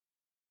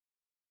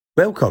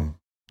Welcome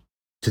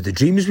to the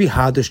Dreams We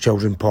Had as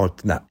Children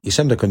pod. Nah, you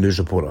sound like a news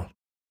reporter.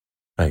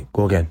 Right,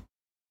 go again.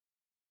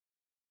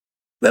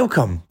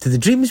 Welcome to the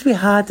Dreams We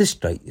Had as...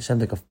 Right, you sound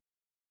like a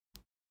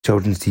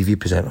children's TV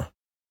presenter.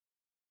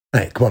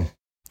 Right, come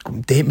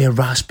on. Date me a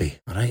raspy,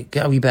 alright?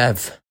 Get a wee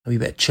bit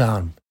of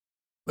charm.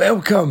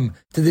 Welcome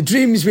to the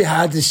Dreams We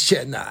Had as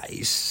Children...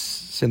 Nice.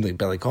 Sound like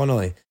Billy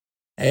Connolly.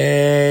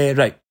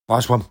 Right,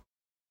 last one.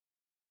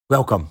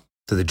 Welcome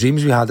to the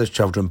Dreams We Had as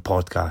Children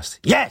podcast.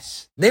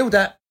 Yes! Nailed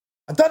it!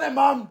 I done it,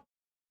 Mum!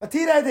 My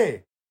tea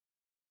ready!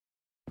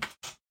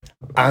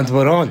 And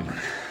we're on.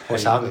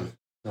 What's happening?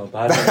 Not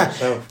bad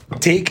myself.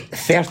 Take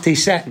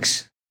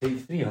 36.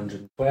 Take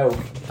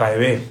 312. By the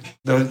way,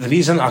 the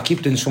reason I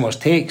keep doing so much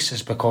takes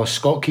is because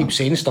Scott keeps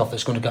saying stuff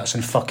that's going to get us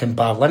in fucking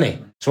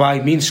Barlinnie. So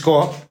me and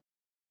Scott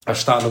are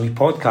starting a wee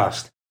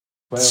podcast.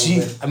 Well,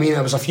 See, I mean,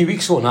 it was a few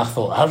weeks ago and I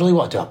thought, I really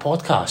want to do a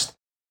podcast.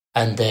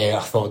 And I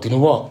thought, do you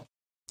know what?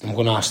 I'm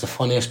going to ask the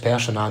funniest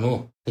person I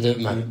know to do it,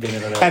 man.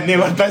 And they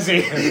were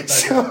busy.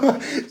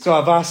 so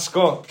I've asked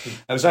Scott.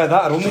 It was either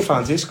that or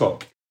OnlyFans, eh,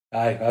 Scott?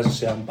 Aye, as I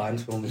say, I'm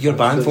banned for OnlyFans. You're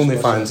banned for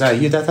OnlyFans, aye.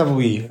 You did have a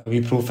wee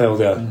profile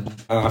there.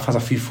 I've had a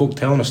few folk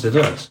telling us to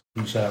do this.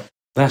 Who's that?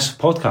 This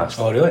podcast.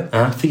 Oh, really?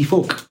 3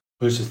 folk.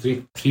 Who's the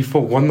three? 3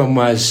 folk. One of them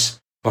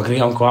was my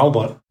great uncle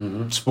Albert.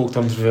 Spoke to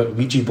him through a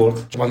Ouija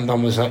board. One of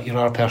them was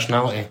Your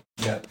Personality.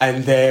 Yeah.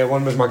 And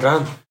one was my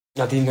gran.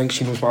 I didn't think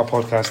she knows what a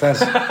podcast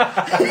is.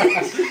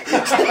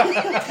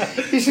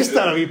 You should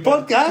start a wee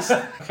podcast.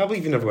 I can't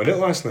believe you never went out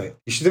last night.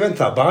 You should have went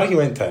to that bar you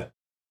went to.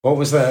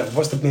 What's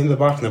the name of the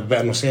bar? I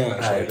better not say it,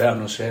 actually. Aye, better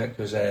not say it,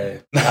 because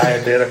I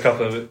had there a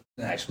couple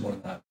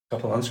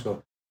of months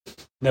ago.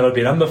 Never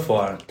been in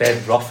before.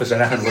 Dead rough as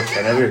anything.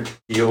 Looking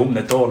you open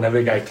the door and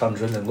every guy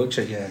turns around and looks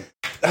at you.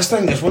 That's the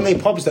thing, there's one of the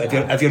pubs that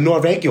if you're not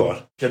a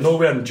regular... If you're not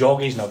wearing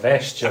joggies and a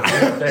vest, you're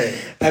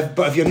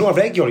but if you're not a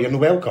regular, you're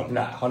not welcome.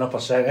 Nah,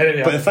 100%.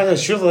 Anyway, but the thing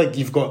is, surely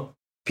you've got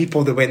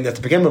people that went there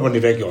to begin with when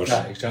they're regulars.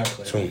 Yeah,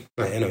 exactly. So,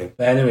 right, anyway.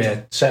 But anyway,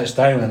 it sits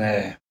down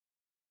and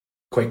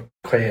quite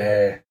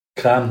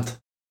crammed.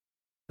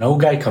 An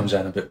old guy comes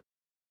in about...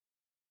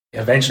 He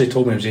eventually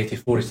told me he was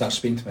 84, he starts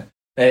speaking to me.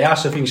 He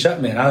asked if he can sit,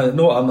 mate.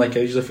 I'm like,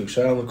 I usually feel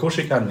sorry. Of course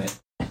you can, mate.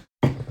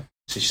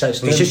 So he sits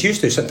down. He's just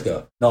used to sitting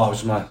together? No, it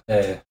was my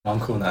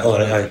uncle and that. Oh,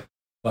 right,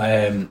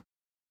 But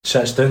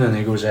sits down and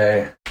he goes,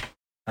 aye,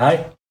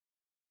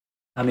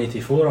 I'm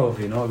 84, I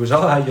goes,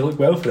 oh, aye, you look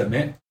well for it,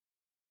 mate.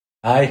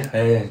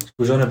 Aye,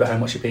 goes on about how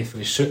much he paid for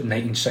his suit in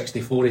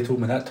 1964. He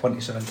told me that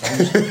 27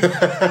 times.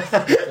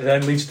 And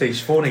then leads to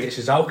his phone, he gets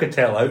his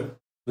Alcatel out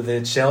with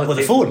the sellotape. With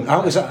the phone?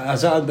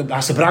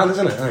 That's the brand,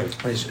 isn't it? Aye.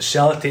 He's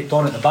sellotaped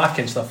on at the back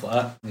and stuff like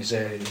that. And he's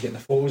getting the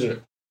photos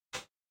of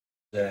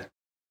it.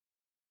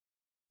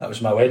 That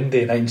was my wedding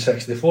day in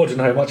 1964. Do you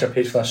know how much I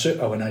paid for that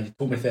suit? I went, you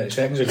told me 30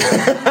 seconds ago.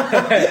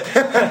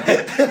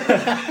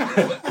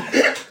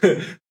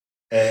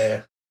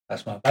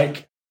 That's my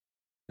bike.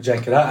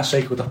 Drink of that, I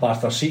cycled up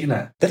after seating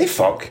it. Did he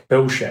fuck?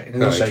 Bullshit.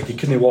 And it's like, he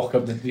couldn't walk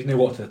to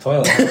the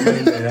toilet.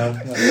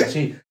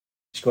 See,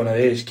 he's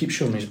going, he keeps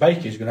showing me his bike.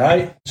 He's going,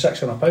 aye,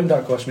 £600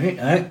 that cost me,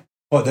 aye.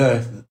 What,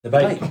 the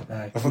bike?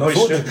 Aye. No,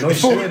 he's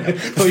shooting.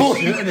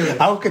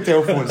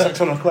 Alcatel phone,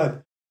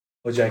 £600.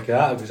 What do you think of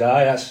that? I goes,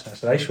 aye,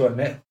 that's a nice one,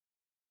 mate.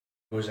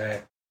 He goes,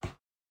 what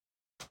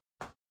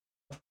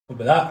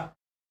about that?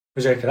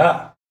 What do you think of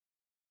that?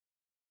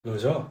 He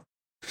goes, oh.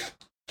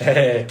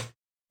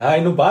 Aye,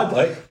 no bad,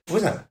 like. What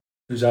was that?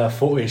 It was a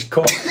photo of his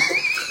cock.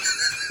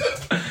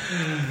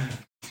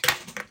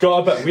 Got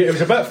a bit weird. It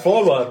was a bit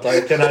forward,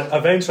 like, and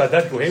eventually I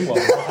did go home with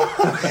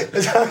it.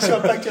 Is that actually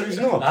a picture of his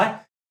nose? Aye.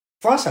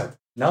 Flaccid?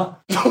 No.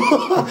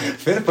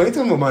 Fair play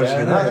to him, man.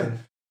 Yeah, no.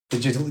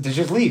 Did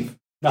you leave?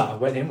 No, I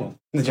went home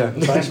with him. Did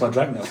you? Finished my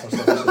drink now first.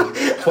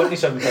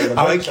 £27.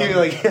 I like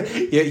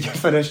you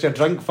finished your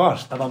drink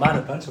first. I'm a man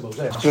of principles,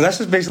 eh? So this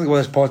is basically what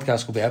this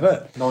podcast will be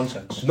about.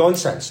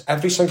 Nonsense.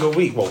 Every single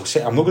week. Well,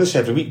 I'm not going to say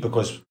every week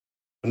because,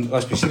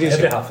 let's be serious.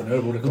 Every half an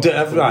hour we'll record.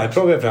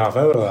 Probably every half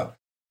hour of that.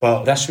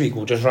 But this week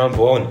we'll just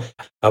ramble on.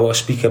 I want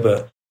to speak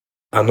about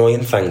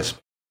annoying things.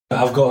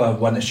 I've got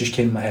one that's just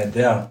came in my head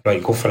there.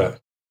 Right, go for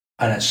it.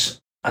 And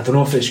I don't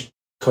know if it's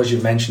because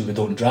you mentioned we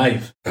don't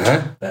drive,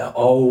 but it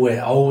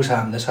always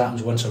happens. This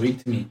happens once a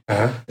week to me.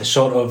 The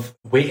sort of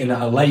waiting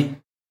at a light,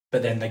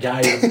 but then the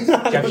guy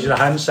gives you the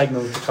hand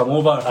signal to come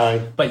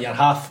over, but you're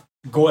half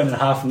going and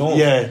half no.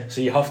 Yeah.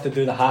 So you have to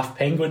do the half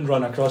penguin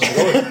run across the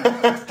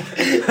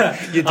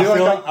road. You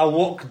do like a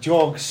walk,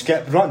 jog,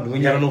 skip, run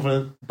when you're on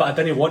over. But I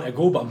didn't want to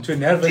go, but I'm too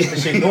nervous to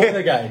say no to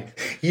the guy.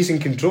 He's in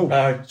control.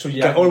 So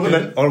yeah, or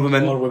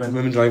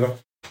women driver.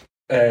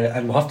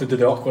 And we'll have to do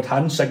the awkward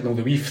hand signal,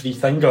 the wee three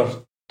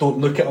finger. Don't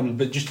look at him,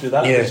 but just do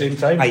that at the same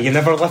time. You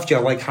never lift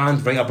your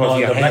hand right above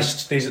your head. The wrist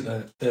stays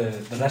at the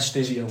wrist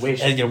stays at your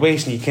waist. At your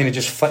waist, and you kind of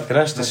just flick the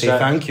wrist to say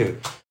thank you.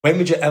 When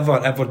would you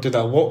ever do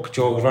that walk,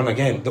 jog, run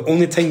again? The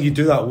only time you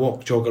do that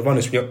walk, jog, or run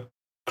is when you're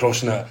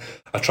crossing a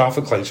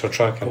traffic light or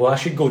tracking. Well, I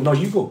should go. No,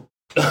 you go.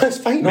 It's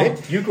fine, No,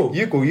 mate. you go.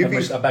 You go. You It be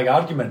was a big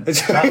argument.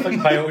 Traffic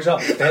piles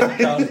up.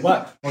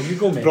 What? Well, you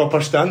go, mate.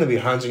 proper standing with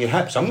your hands on your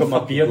hips. I'm I've got my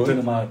not beard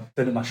going. down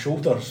at my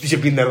shoulders.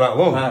 You've been there that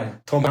long. Aye.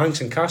 Tom Hanks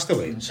and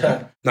Castaway. That's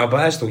it. No, but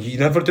as though you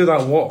never do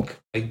that walk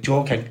like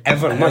joking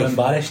ever in How life.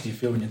 embarrassed do you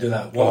feel when you do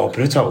that Oh, walk?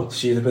 brutal.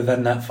 See,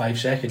 within that 5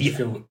 seconds, you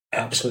feel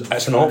absolutely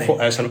It's an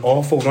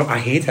awful run. I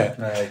hate it.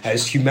 Aye.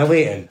 It's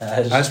humiliating. It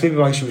is. That's maybe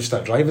why she would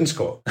start driving,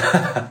 Scott.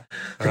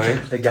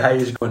 Right? The guy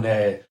is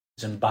going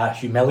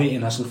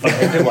humiliating us in front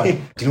of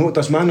everyone. Do you know what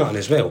does man nothing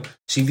as well?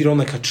 See, if you're on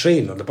like a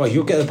train or the bus,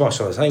 you'll get the bus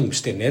all the time,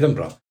 staying in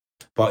Edinburgh.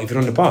 But if you're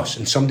on the bus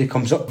and somebody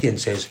comes up to you and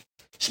says,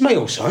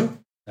 "Smile, son,"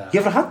 you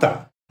ever had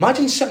that?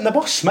 Imagine sitting in the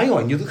bus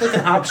smiling. You look like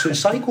an absolute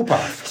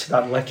psychopath.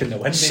 Start licking the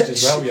windows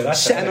as well. You're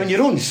Sitting on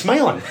your own,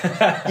 smiling.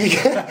 You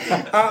get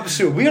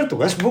absolute weirdo.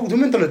 This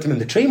woman done it to me in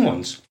the train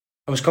once.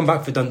 I was coming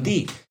back for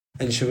Dundee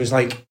and she was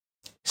like,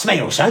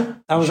 "Smile,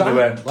 son." I was She like,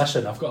 went,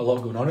 "Listen, I've got a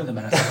lot going on at the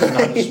minute. I don't know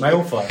how to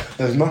smile for."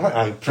 "There's nothing."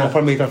 I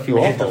proper made her feel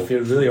Made her awful. feel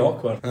really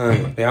awkward. Aye.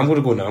 Right, I'm going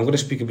to go now. I'm going to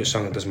speak about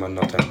something that does man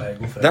nothing. Right,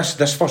 go for it.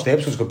 This first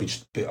episode's going to be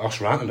just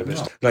us ranting about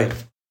stuff. Right,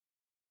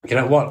 you're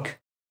at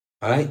work,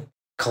 alright?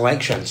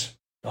 Collections.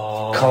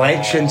 Oh.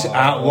 Collections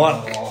at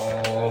work.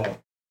 Oh.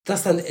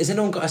 Listen, has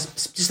anyone got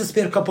just a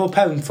spare couple of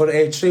pounds for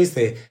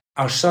Tracy?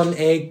 Our son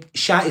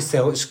shat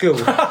himself at school.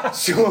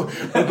 So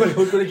We're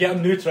going to get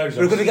him new trousers.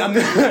 we're going to get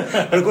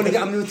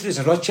him new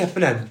trousers. We're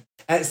chipping in.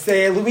 It's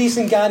Louise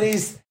and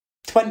Gary's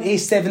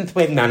 27th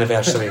wedding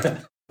anniversary.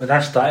 When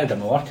I started in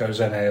my work, I was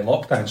in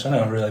lockdown, so I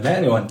never really met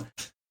anyone. There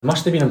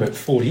must have been about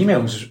 4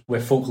 emails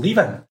with folk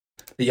leaving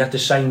that you had to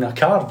sign a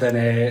card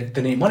and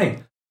donate money.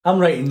 I'm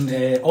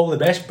writing, "All the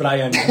best,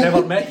 Brian.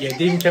 Never met you.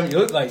 Didn't care what you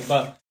look like,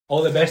 but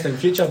all the best in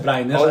future,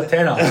 Brian. There's a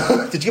tenner."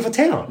 Did you give a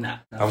tenner? Nah.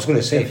 I was going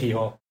to say.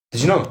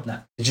 Did you not? Nah.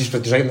 Did you just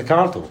write in the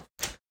card though?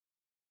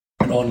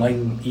 An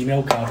online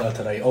email card I had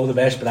to write. "All the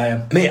best,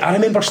 Brian." Mate, I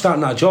remember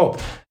starting at a job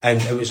and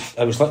it was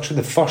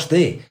literally the first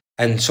day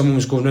and someone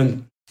was going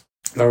round.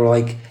 They were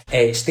like,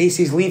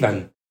 "Stacey's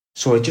leaving."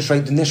 So I just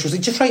write the initials.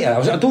 Just write it. I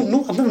was like, "I don't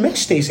know. I've never met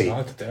Stacey." I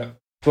had to do it.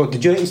 What,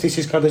 did you write in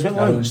Stacey's card as well?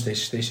 I own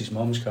Stacey's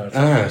mum's card.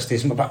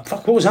 Stacey. But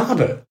fuck, what was that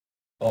about?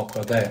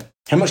 Awkward day.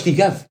 How much do you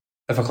give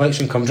if a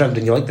collection comes round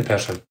and you like the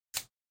person?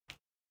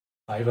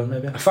 £5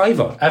 maybe. A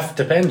fiver? If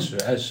depends who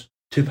it is.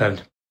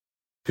 £2.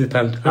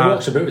 £2. Who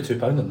walks about with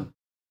 £2 in them?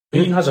 Who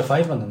even has a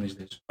fiver in them these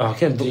days?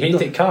 Okay, Do you hate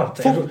take card?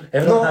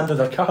 Everyone handed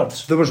their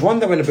cards. There was one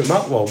that went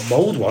about my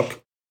old work,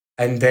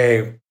 and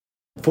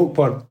folk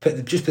were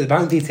put the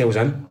bank details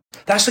in.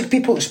 That's like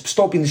people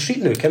stopping the street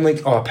now, kind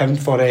of like £1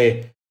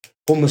 for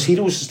homeless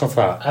heroes and stuff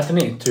like that. I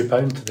donated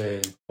 £2 to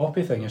the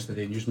poppy thing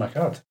yesterday and used my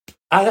card.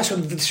 That's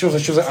what she was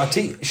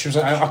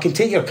like. I can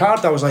take your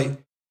card. I was like,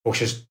 well,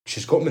 she's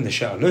got me in the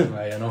shitter now.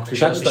 Right, I know.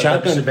 That's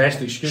the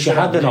best excuse. She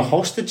had been a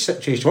hostage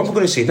situation. What am I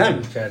going to say now?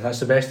 Okay, that's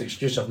the best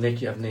excuse. I've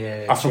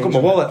I forgot my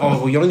wallet. Oh,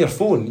 well, you're on your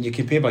phone. You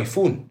can pay by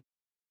phone.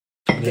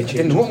 I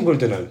didn't know what I'm going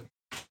to do now.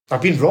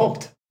 I've been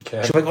robbed.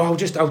 Okay. She's like, "Oh,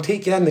 I'll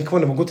take you in.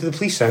 Come on, we'll go to the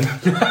police then."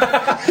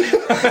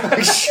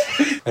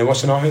 And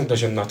what's another thing that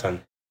does you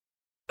nothing?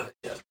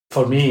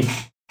 For me,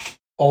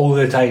 all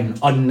the time,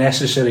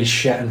 unnecessary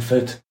shit in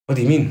food. What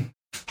do you mean?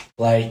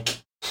 Like,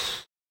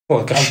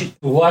 Well, like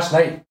last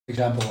night, for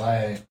example,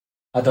 I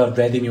had a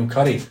ready meal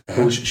curry.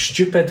 Those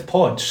stupid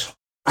pods.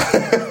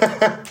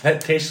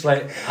 It tastes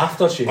like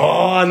aftershave.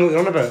 Oh, I know what you're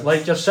on about.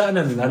 Like you're sitting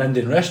in an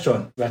Indian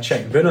restaurant with a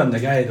chicken boona and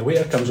the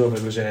waiter comes over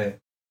and goes,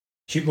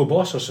 Hugo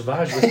Boss or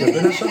Sauvage with your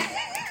boona, sir?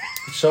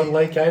 Sort of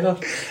like either.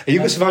 Are you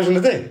got Savage on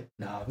the day?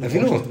 No. Have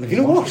you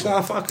not watched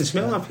that? I can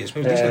smell that. It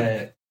smells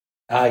decent.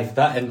 Aye,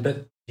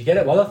 but you get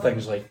it with other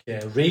things like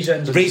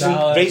raisins and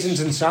salad. Raisins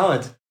and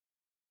salad.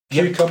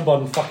 Cucumber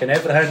and fucking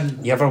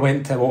everything. You ever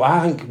went to, well,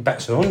 I think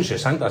bits of orange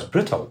juice, I think that's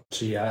brutal.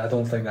 See, I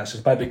don't think that's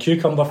as bad, but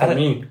cucumber for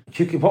me.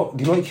 What?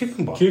 Do you like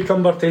cucumber?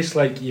 Cucumber tastes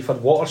like you've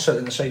had water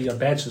sitting inside of your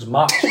bed since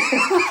March.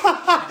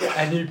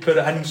 And you put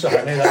it in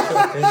something, that's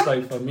what it tastes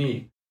like for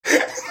me.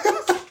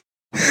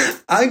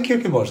 I think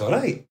cucumber's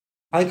alright.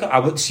 I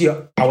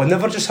would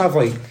never just have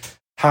like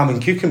ham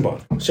and cucumber.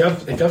 See,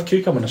 if you have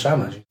cucumber in a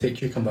sandwich, you take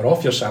cucumber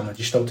off your sandwich,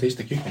 you still taste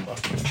the cucumber.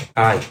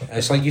 Aye,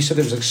 it's like you said,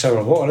 it was like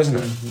sour water, isn't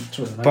it?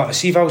 Mm-hmm. But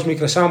see, if I was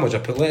making a sandwich, I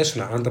put lettuce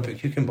in it and I put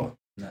cucumber.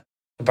 No.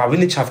 But I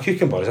wouldn't have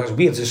cucumbers, that's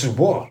weird, this is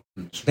water.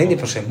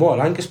 90%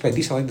 water, I think it's pretty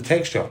decent, I like the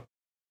texture.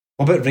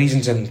 What about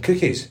raisins and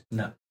cookies?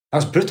 No.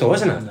 That's brutal,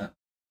 isn't it? No.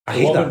 I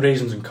hate what that. about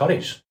raisins and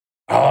curries?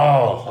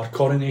 Oh. Or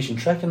coronation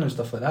chicken and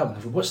stuff like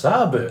that. What's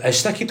that about? A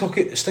sticky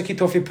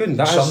toffee pudding.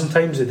 That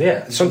Sometimes they do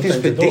it.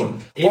 Sometimes they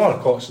don't.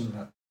 Apricots and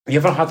that. You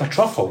ever had a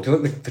truffle? Do you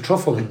like the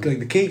truffle, like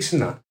the cakes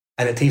and that?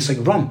 And it tastes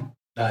like rum.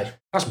 Aye.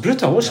 That's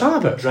brutal. What's that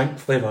about? Drink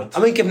flavoured. I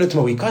went giving it to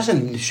my wee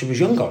cousin. She was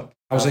younger.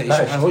 I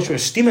was she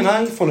was steaming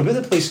falling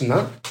about the place and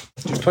that.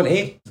 She was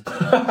 28.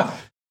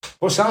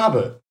 What's that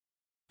about?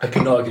 I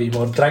could not agree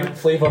more. Drink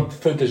flavoured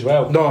food as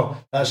well. No.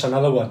 That's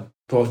another one.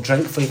 What,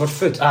 drink flavoured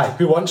food? Aye,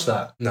 who wants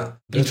that? No.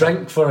 You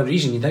drink for a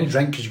reason. You didn't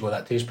drink because you go,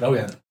 that tastes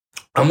brilliant.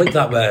 I'm like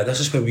that. This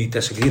is where we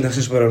disagree. And this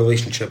is where our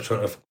relationship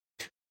sort of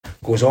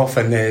goes off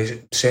in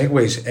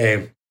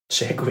segways.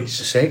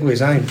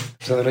 Segways. Aye.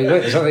 Is that right?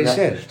 Is that what you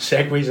said?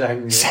 Segways are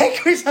hanging.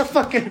 Segways are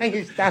fucking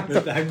hanging stand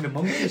up. They hang the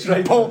monkeys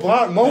right. Paul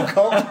Blart, Mall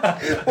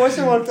Cop. What's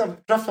the word?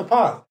 Drift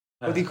apart.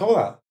 What do you call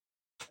that?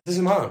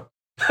 Doesn't matter.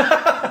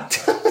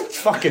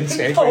 Fucking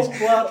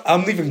Segways.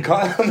 I'm even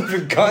cutting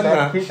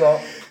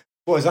that.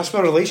 What is this? My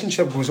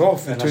relationship goes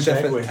off in two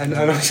different. And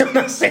I'm on a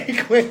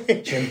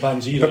Segway.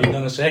 Chimpanzee riding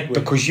on a Segway.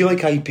 Because you like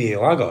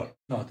IPA lager.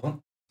 No, I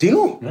don't. Do you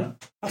know? No.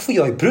 I thought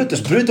you like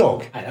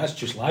Brewdog. Aye, that's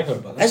just lager,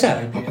 but that's Is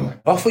it?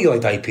 IPA. I thought you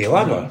liked IPA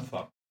lager. No,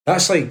 fuck.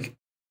 That's like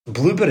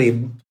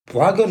blueberry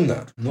lager in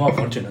that. No, a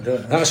virgin, I do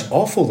it. That's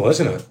awful though,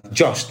 isn't it?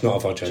 Just not a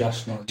virgin.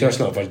 Just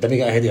not a virgin. Didn't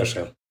get ahead of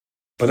yourself.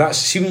 But that's,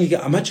 see when you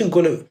get, imagine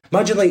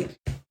like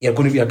you're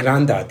going to be a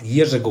granddad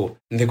years ago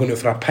and they're going out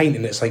for a pint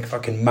and it's like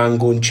fucking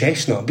mango and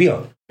chestnut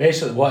beer.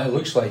 Basically what it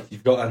looks like,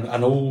 you've got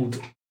an old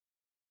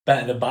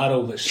bit of the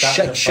barrel that's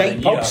sat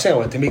shite pub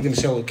sell it to make them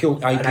sell a cool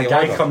IPA and a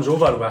guy lager. comes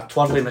over with a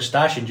twirly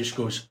moustache and just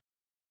goes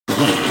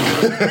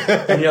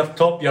and your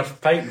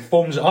pint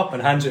foams it up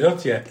and hands it out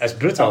to you. It's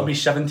brutal. That'll be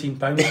 £17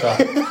 for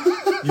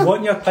that. You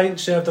want your pint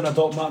served in a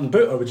Doc Martin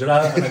boot or would you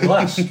rather it in a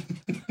glass?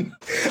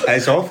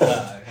 It's awful.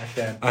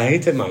 I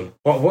hate it, man.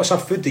 What's a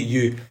food that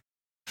you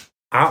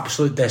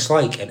absolutely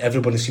dislike and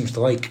everybody seems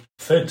to like?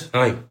 Food?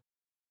 Aye.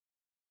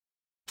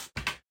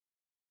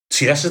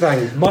 See, this is the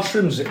thing.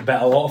 Mushrooms,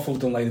 but a lot of folk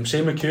don't like them.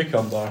 Same with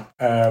cucumber.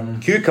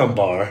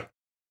 Cucumber.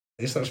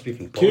 I start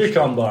speaking.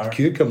 Cucumber.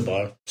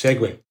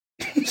 Segway.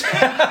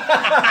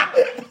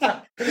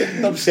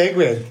 I'm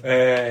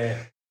segueing.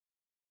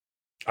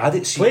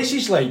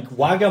 Places like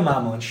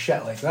Wagamama and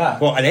shit like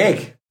that. What, an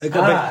egg?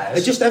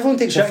 It just everyone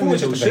takes a chicken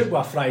photo. noodle soup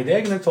with a fried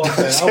egg in the top.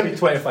 That'll be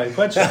 25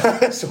 quid.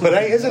 That's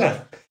alright, isn't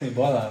it? Don't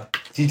bother.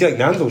 Do you like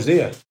Nando's, do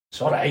you?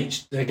 It's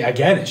alright.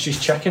 Again, it's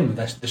just chicken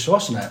with the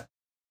sauce in it.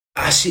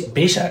 I see.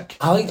 Basic.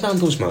 I like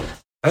Nando's, man.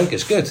 I think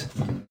it's good.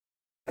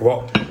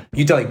 What?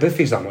 You don't like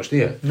buffets that much, do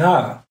you?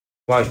 Nah.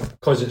 Why?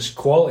 Because it's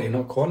quality,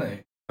 not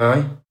quantity.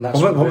 Aye.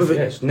 That's what buffet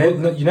is.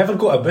 You never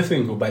go to a buffet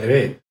and go, by the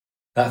way,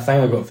 that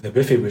thing I got for the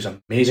buffet was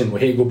amazing. We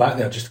hate to go back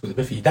there just to go to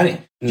the buffet. You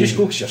didn't. You just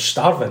go because you're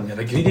starving. You're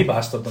a greedy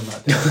bastard on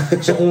that day.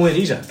 It's the only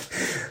reason.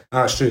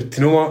 That's true.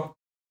 Do you know what?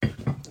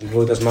 It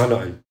really does my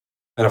nothing.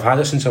 And I've had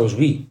it since I was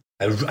wee.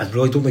 I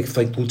really don't like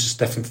loads of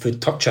different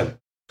food touching.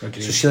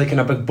 Agreed. So see, like in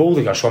a big bowl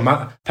there.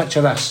 So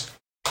picture this.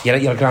 You're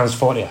at your grand's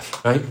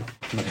 40th, right?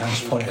 My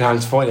grand's 40th.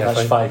 Grand's 40th. That's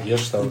right? 5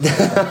 years still.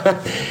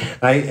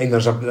 Right, and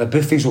there's a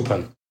buffet's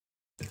open.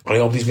 Right,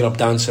 everybody's been up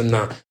dancing,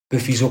 that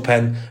buffet's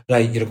open.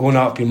 Right, you're going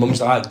up, your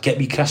mum's like, get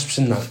me crisps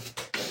in that.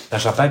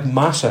 There's a big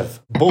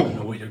massive bowl. I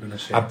know what you're going to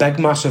say. A big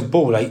massive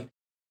bowl, right?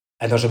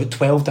 And there's about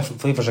 12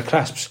 different flavours of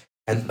crisps.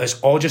 And it's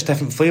all just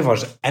different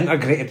flavours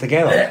integrated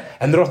together.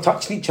 And they're all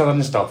touching each other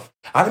and stuff.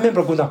 I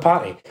remember going to a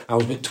party, I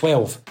was about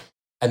 12,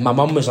 and my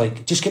mum was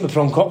like, just get me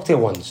prawn cocktail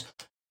ones.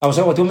 I was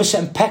like, well, don't we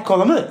sit and pick all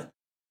them out?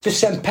 Just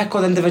sit and pick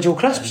all the individual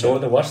crisps. So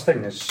the worst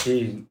thing is,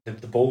 see,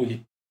 the bowl,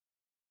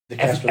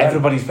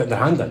 everybody's putting their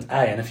hand in.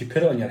 Aye, and if you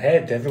put it on your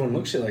head, everyone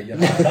looks at you like you're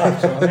not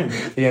that. You know what I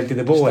mean? You empty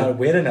the bowl. Start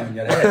wearing it on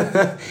your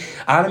head.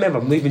 I remember,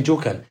 I'm not even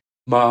joking,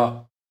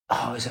 one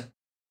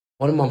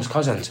of Mum's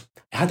cousins,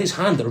 he had his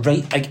hand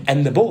right like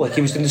in the bowl, like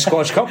he was doing the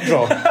Scottish Cup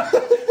draw.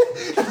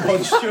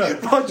 Rod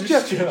Stewart.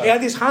 He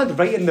had his hand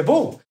right in the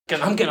bowl.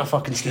 I'm getting a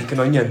fucking steak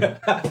and onion.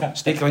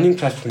 Steak and onion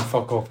crisp can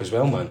fuck off as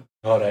well, man.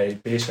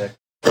 Alright, basic.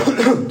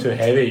 Too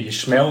heavy. You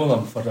smell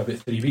them for about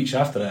 3 weeks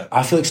after that.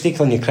 I feel like steak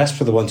and onion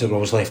crisps are the ones that were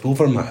always left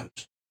over in my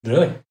house.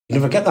 Really? You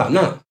never get that,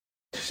 no?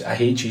 I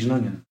hate cheese and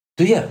onion.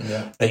 Do you?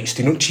 Yeah. Like,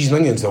 so you know, cheese and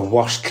onion's the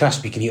worst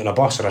crisp you can eat on a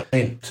bus or a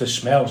train. It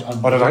smells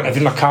Or if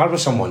you're in a car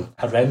with someone.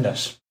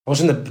 horrendous. I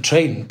was in the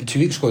train 2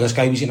 weeks ago, this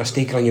guy was eating a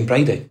steak and onion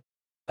bridie.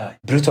 Aye.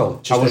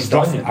 Brutal. Just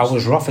I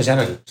was rough as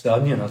anything. It's the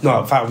onion. No,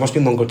 in fact, it must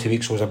have been longer 2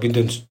 weeks ago. I've been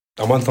doing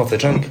a month off the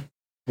drink.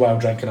 While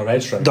drinking a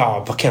red stripe.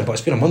 No, but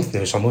it's been a month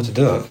now, so I'm not to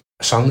do that.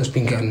 Something that's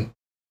been getting,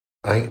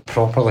 I think,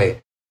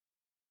 properly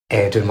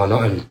doing my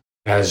nutting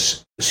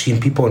is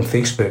seeing people on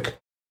Facebook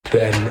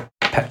putting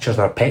pictures of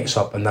their pets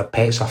up and their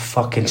pet's a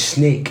fucking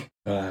snake.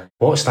 Aye.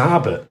 What's that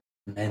about?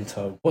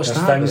 Mental. What's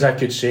There's that things about? I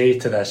could say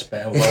to this,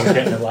 but I'll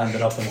getting it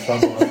landed up in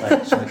front of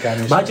me. So I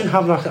can't Imagine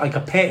having a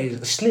pet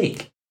a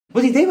snake.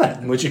 What do you do with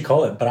it? What'd you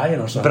call it? Brian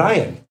or something?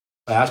 Brian.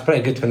 That's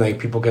pretty good when like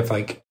people give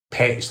like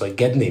pets like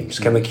good names,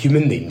 kind of like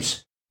human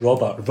names.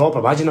 Robert.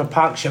 Imagine a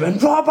park shouting,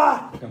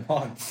 Robert! Come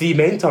on. 3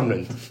 men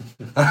turning.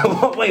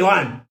 What do you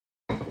want?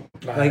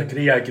 I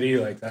agree.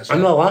 Like that's.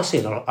 I'm not a lassie,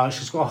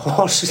 she's got a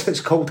horse that's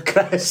called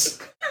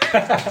Chris.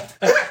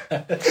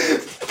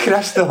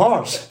 Chris the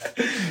horse.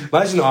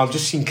 Imagine I've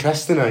just seen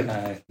Chris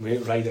tonight. We're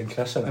riding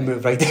Chris And around. we're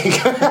riding.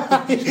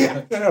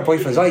 Then our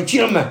boyfriend's like,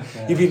 cheering me.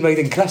 Yeah. You've been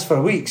riding Chris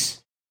for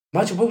weeks.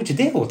 Imagine what would you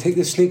do? We'll take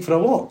the snake for a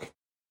walk.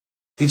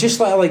 Do you just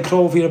let it like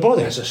crawl over your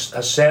body? There's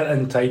a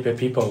certain type of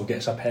people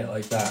gets a pet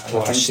like that. And I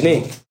What, a think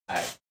snake?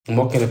 Aye. And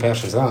what kind of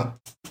person's that?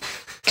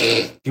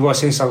 You want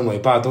to say something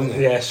like bad, don't you?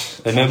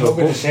 Yes. Remember, I'm not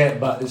going to both, say it,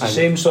 but it's the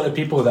same sort of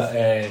people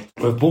that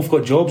we've both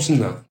got jobs in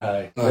that.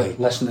 Aye.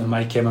 Listen to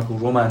My Chemical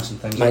Romance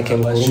and things My like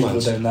Chemical that. Let's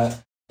Romance. go down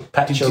that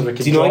picture. We could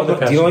Do you draw like the do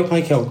person. you like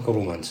My Chemical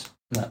Romance?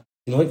 No.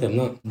 You like them,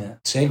 not? Yeah.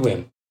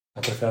 Segway.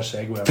 I prefer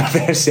Segway.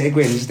 Prefer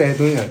Segway instead,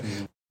 don't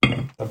you?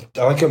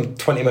 I like them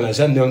 20 minutes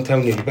in, now I'm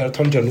telling you better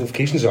turn your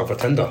notifications off for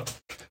Tinder.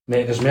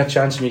 Mate, there's more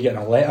chance of me getting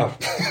a letter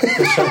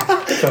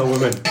to a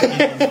woman.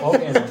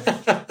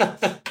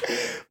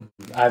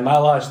 My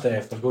last,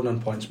 if we're going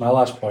on points, my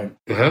last point.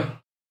 Uh-huh.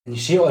 And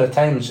you see it all the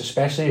time,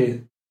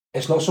 especially,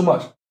 it's not so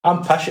much,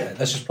 I'm pissing it,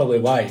 this is probably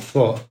why.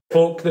 What?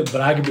 Folk that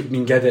brag about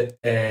being good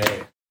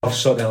at of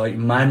sort of like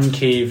man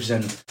caves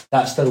and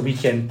that's their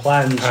weekend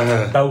plans,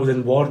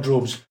 building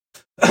wardrobes,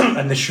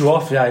 and they show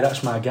off, aye,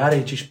 that's my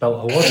garage, just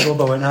built a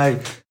wardrobe. I went, aye,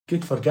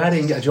 good for Gary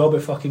and get a job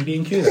at fucking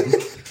B&Q then.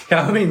 You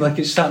know what I mean? Like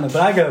it's starting to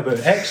brag about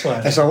it.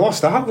 Excellent. It's a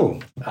lost art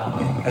though.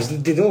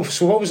 Do you know,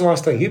 so what was the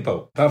last thing you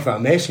built? Apart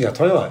from that mess in your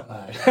toilet.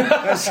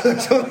 That's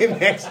the only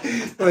mess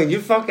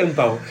you fucking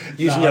built.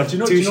 Using your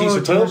two sheets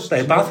of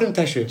toilet bathroom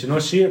tissue. Do you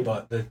not see it?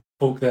 But the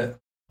folk that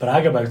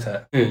brag about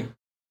it,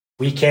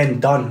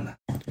 weekend done.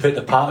 Put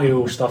the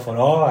patio stuff on.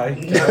 Oh, aye.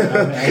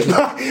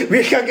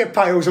 We can't get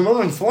patios on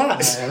other than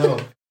flats. I know.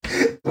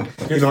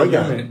 You know like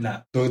that?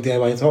 Nah. No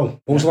DIY at all.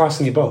 What was the last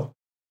thing you built?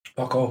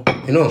 Fuck all.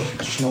 You know?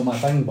 It's just not my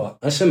thing, but...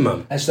 Listen,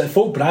 man. It's like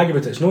folk brag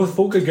about it. It's no,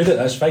 folk are good at it,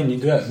 that's fine, you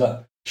do it,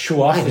 but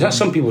show off. Aye, that's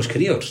some people's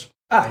careers.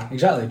 Aye,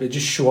 exactly, but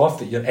just show off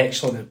that you're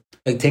excellent at...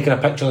 Like taking a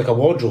picture like a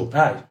wardrobe.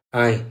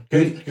 Aye.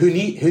 Who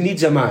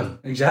needs a man?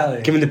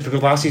 Exactly. Give him the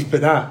glasses,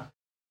 put that.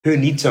 Who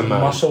needs a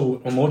man? Muscle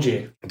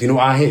emoji. Do you know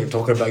what I hate?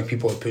 Talking about like,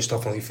 people that put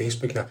stuff on like,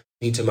 Facebook now.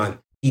 Needs a man.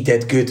 He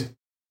did good.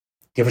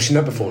 You ever seen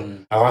that before?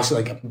 A lassie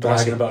like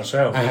bragging about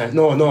herself.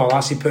 No, a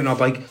lassie putting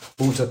up like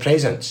loads of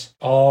presents.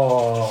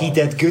 Oh, he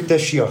did good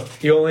this year.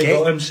 He only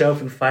got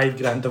himself in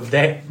 $5,000 of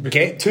debt.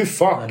 Get to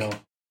fuck. I know.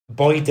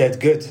 Boy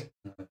did good.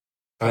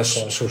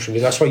 That's social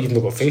media. That's why you've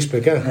not got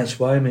Facebook, eh? That's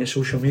why, mate.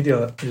 Social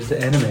media is the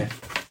enemy.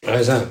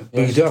 Is that? Yes.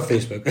 But you do have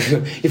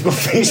Facebook. You've got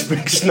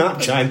Facebook,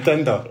 Snapchat, and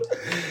Tinder.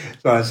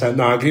 So I said,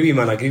 no, I agree with you,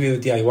 man. I agree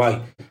with the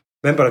DIY.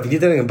 Remember, if you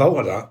need anything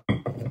about that,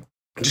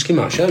 just give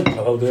me a shout.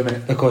 I will do it,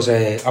 mate. Because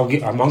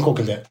my uncle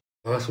can do it.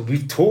 So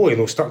we've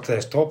totally stuck to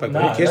this topic.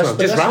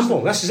 Just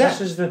ramble. This is it.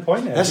 This is the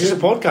point. This is a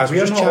podcast.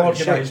 We're not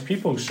organised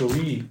people, so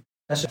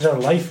this is our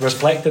life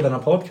reflected in a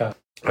podcast.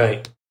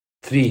 Right.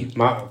 3.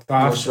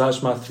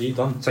 That's my 3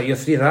 done. So your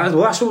 3.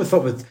 Well, that's what we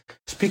thought we'd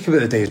speak about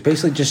today. Is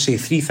basically just say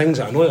 3 things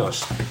that annoy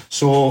us.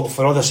 So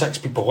for all the 6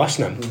 people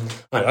listening,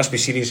 right, let's be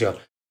serious here.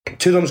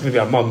 2 of them's going to be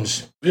our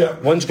mums. Yeah.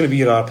 1's going to be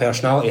your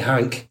personality,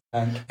 Hank.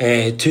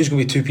 2's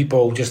going to be 2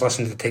 people just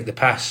listening to take the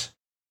piss.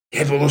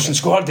 Yeah, but listen,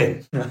 squad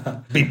then.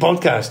 Big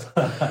podcast.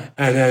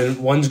 And then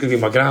 1's going to be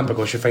my gran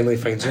because she finally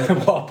finds out.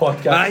 What a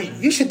podcast. Aye,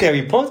 you should do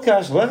your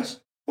podcast,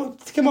 Liz.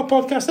 What kind of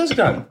podcast is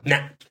gran?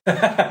 Nah.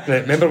 Right,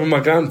 remember when my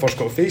gran first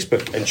got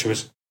Facebook and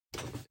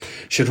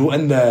she wrote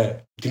in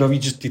the, you know, you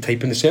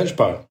type in the search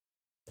bar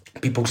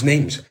people's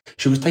names.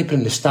 She was typing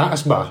in the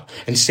status bar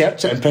and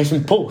search it and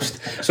pressing post.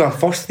 So our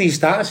first 3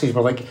 statuses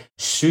were like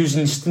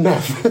Susan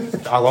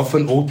Smith. I love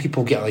when old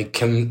people get like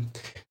when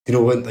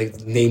like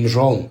names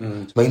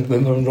wrong.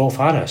 Remember when Rolf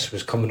Harris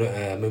was coming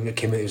out, when it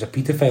came out, he was a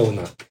paedophile and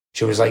that.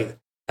 She was like,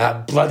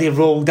 that bloody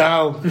Roald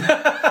Dahl.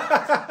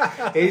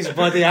 He's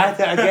bloody at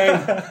it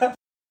again.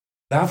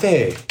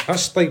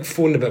 That's like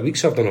 4 and a bit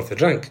weeks I've done off the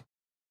drink.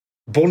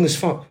 Boring as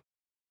fuck.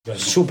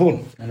 So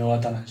boring. I know,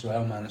 I've done it as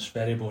well, man. It's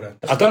very boring.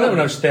 I done it when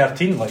I was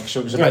 13, like,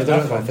 so it was a bit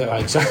different.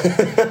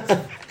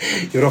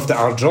 You're off to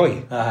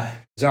Ardroy. Aye.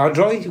 Is it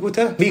Ardroy you go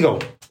to?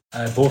 Meagle?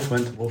 Both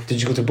went to both.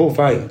 Did you go to both?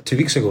 Aye, 2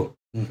 weeks ago.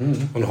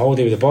 On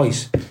holiday with the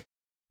boys.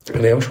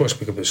 And else want to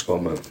speak about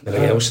Scotland, man.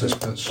 Anything else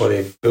that's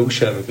bloody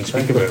bullshit we can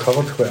speak about? We've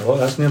covered quite a lot.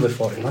 That's nearly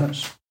 40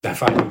 minutes. In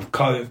fact, we've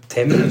cut out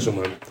 10 minutes on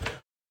man.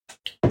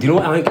 Do you know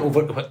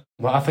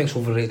what I think's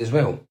overrated as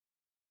well?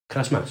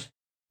 Christmas.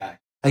 Aye.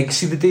 Like,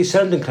 see the day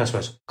surrounding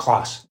Christmas?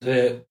 Class.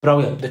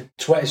 Brilliant. The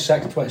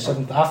 26th,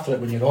 27th after it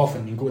when you're off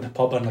and you go to the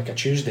pub on like a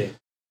Tuesday.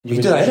 You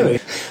do that anyway.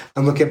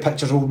 And look at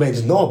pictures of old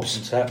men's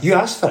knobs. You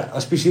asked for it.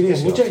 Let's be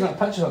serious. We'll check that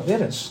picture up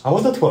there. I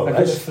wondered what I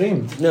got it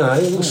framed. No,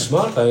 it looks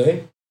smart by the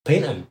way.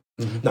 Painting.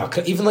 No,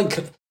 even like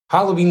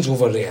Halloween's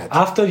overrated.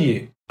 After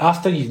you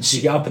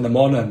get up in the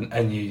morning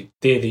and you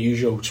do the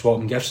usual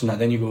swapping gifts and that,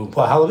 then you go,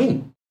 what,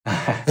 Halloween?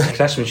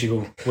 Christmas, you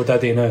go, what do I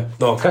do now?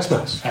 No,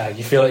 Christmas.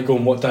 You feel like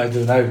going, what do I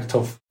do now?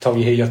 Till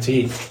you hear your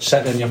tea,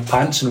 sit in your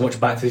pants and watch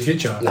Back to the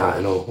Future. Nah,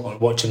 I know. Or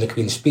watching the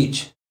Queen's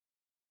speech.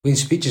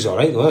 Queen's speech is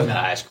alright though.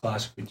 Nah, it's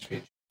class, Queen's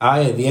speech.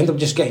 Aye, they end up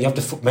just getting, you have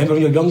to, remember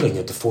when you were younger and you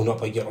had to phone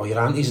up like all your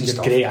aunties and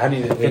stuff. Great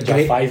auntie that had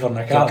a fiver in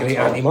the card. Great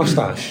auntie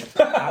moustache.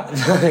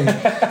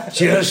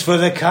 Cheers for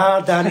the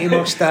card, auntie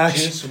moustache.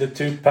 Cheers for the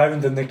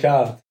 £2 in the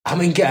card. I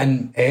mean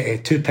getting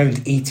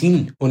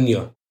 £2.18 on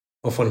you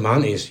off one of my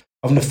aunties.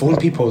 Having to phone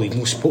people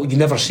you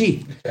never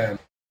see.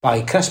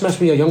 By Christmas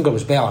when you're younger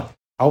was better.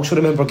 I also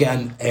remember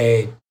getting,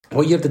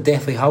 what year did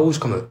Deathly Hallows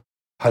come out?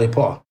 Harry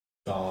Potter.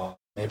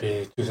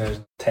 Maybe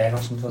 2010 or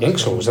something. I think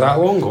so. Was it that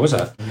long ago, was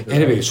it?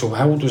 Anyway, so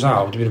how old was that?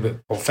 I would have been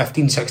about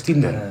 15,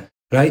 16 then.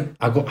 Right?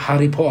 I got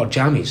Harry Potter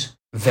jammies.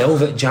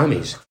 Velvet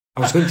jammies.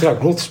 I was going through a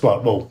growth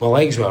spurt. Well,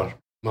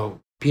 my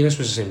penis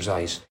was the same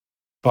size.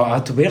 But I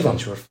had to wear them.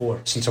 Since you were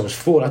 4. Since I was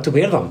 4, I had to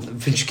wear them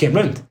when she came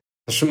round.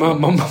 So my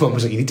mum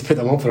was like, you need to put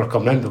them on for her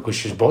coming in because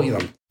she's bought you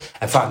them.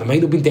 In fact, they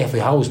might have been Deathly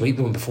Hallows, might have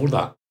been before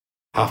that.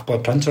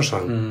 Half-Blood Prince or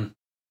something.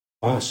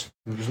 Class.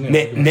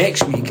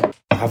 Next week,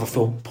 I have a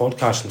full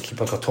podcast and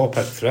keep like a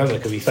topic throughout,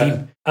 like a wee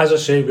theme. As I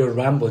say, we're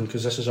rambling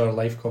because this is our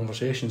life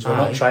conversations. We're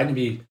not trying to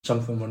be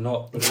something we're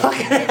not.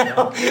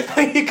 Have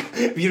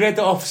you read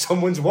that off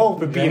someone's wall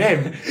with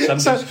B&M?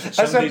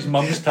 Somebody's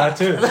mum's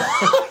tattoo.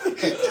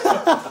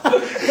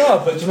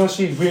 No, but you know,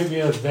 see,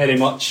 we're very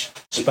much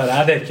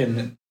sporadic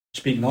and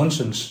speak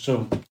nonsense.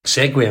 So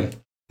segue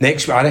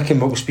next week. I reckon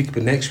what we'll speak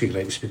about next week,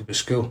 right? We'll speak about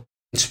school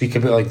and speak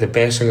about like the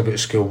best thing about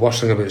school, worst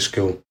thing about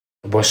school.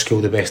 Was school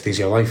the best days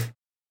of your life?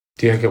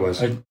 Do you think it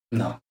was?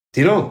 No.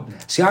 Do you know?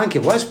 See, I think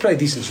it was pretty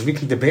decent, so we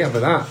can debate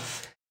about that.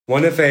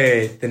 One of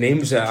the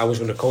names that I was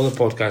going to call the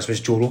podcast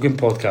was Joe Rogan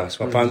Podcast,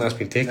 but apparently that's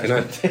been taken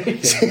out.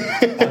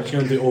 I was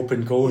going to do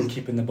open goal and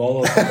keeping the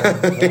ball off.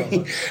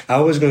 I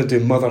was going to do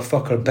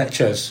motherfucker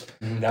bitches.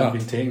 That's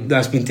been taken.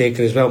 That's been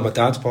taken as well, my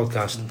dad's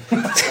podcast.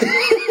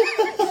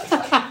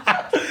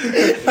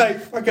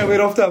 Right, fuck it,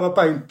 we're off to have a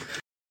pint.